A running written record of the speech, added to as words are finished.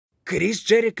Крис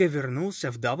Джерико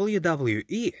вернулся в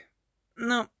WWE?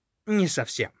 Но не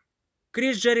совсем.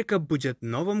 Крис Джерико будет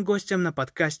новым гостем на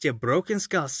подкасте Broken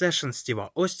Skull Sessions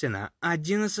Стива Остина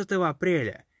 11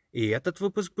 апреля, и этот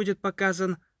выпуск будет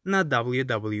показан на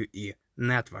WWE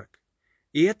Network.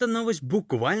 И эта новость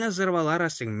буквально взорвала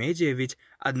рестлинг-медиа, ведь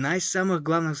одна из самых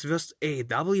главных звезд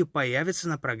AEW появится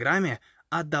на программе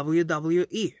от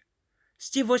WWE.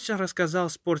 Стив Остин рассказал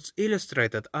Sports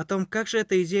Illustrated о том, как же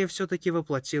эта идея все-таки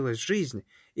воплотилась в жизнь,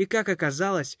 и как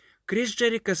оказалось, Крис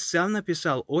Джерико сам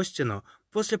написал Остину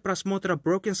после просмотра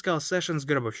Broken Skull Sessions с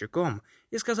Гробовщиком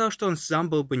и сказал, что он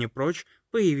сам был бы не прочь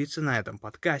появиться на этом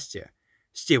подкасте.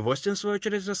 Стив Остин, в свою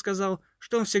очередь, рассказал,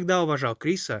 что он всегда уважал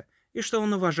Криса и что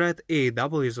он уважает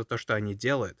AEW за то, что они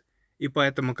делают. И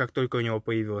поэтому, как только у него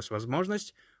появилась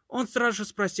возможность, он сразу же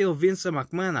спросил Винса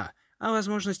Макмена о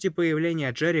возможности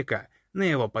появления Джерико на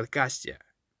его подкасте,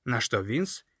 на что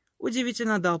Винс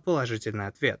удивительно дал положительный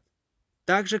ответ.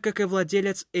 Так же, как и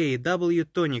владелец AEW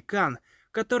Тони Кхан,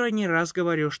 который не раз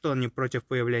говорил, что он не против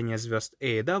появления звезд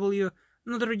AEW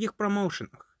на других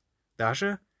промоушенах,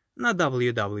 даже на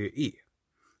WWE.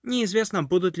 Неизвестно,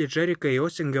 будут ли Джерико и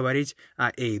Остин говорить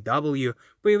о AEW,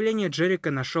 появлении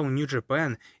Джерико на шоу New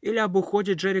Japan или об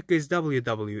уходе Джерико из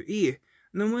WWE,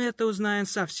 но мы это узнаем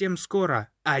совсем скоро,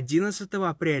 11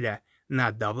 апреля, на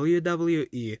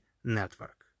WWE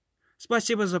Network.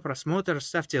 Спасибо за просмотр,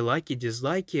 ставьте лайки,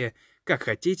 дизлайки, как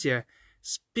хотите,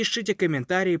 пишите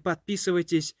комментарии,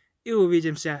 подписывайтесь и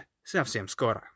увидимся совсем скоро.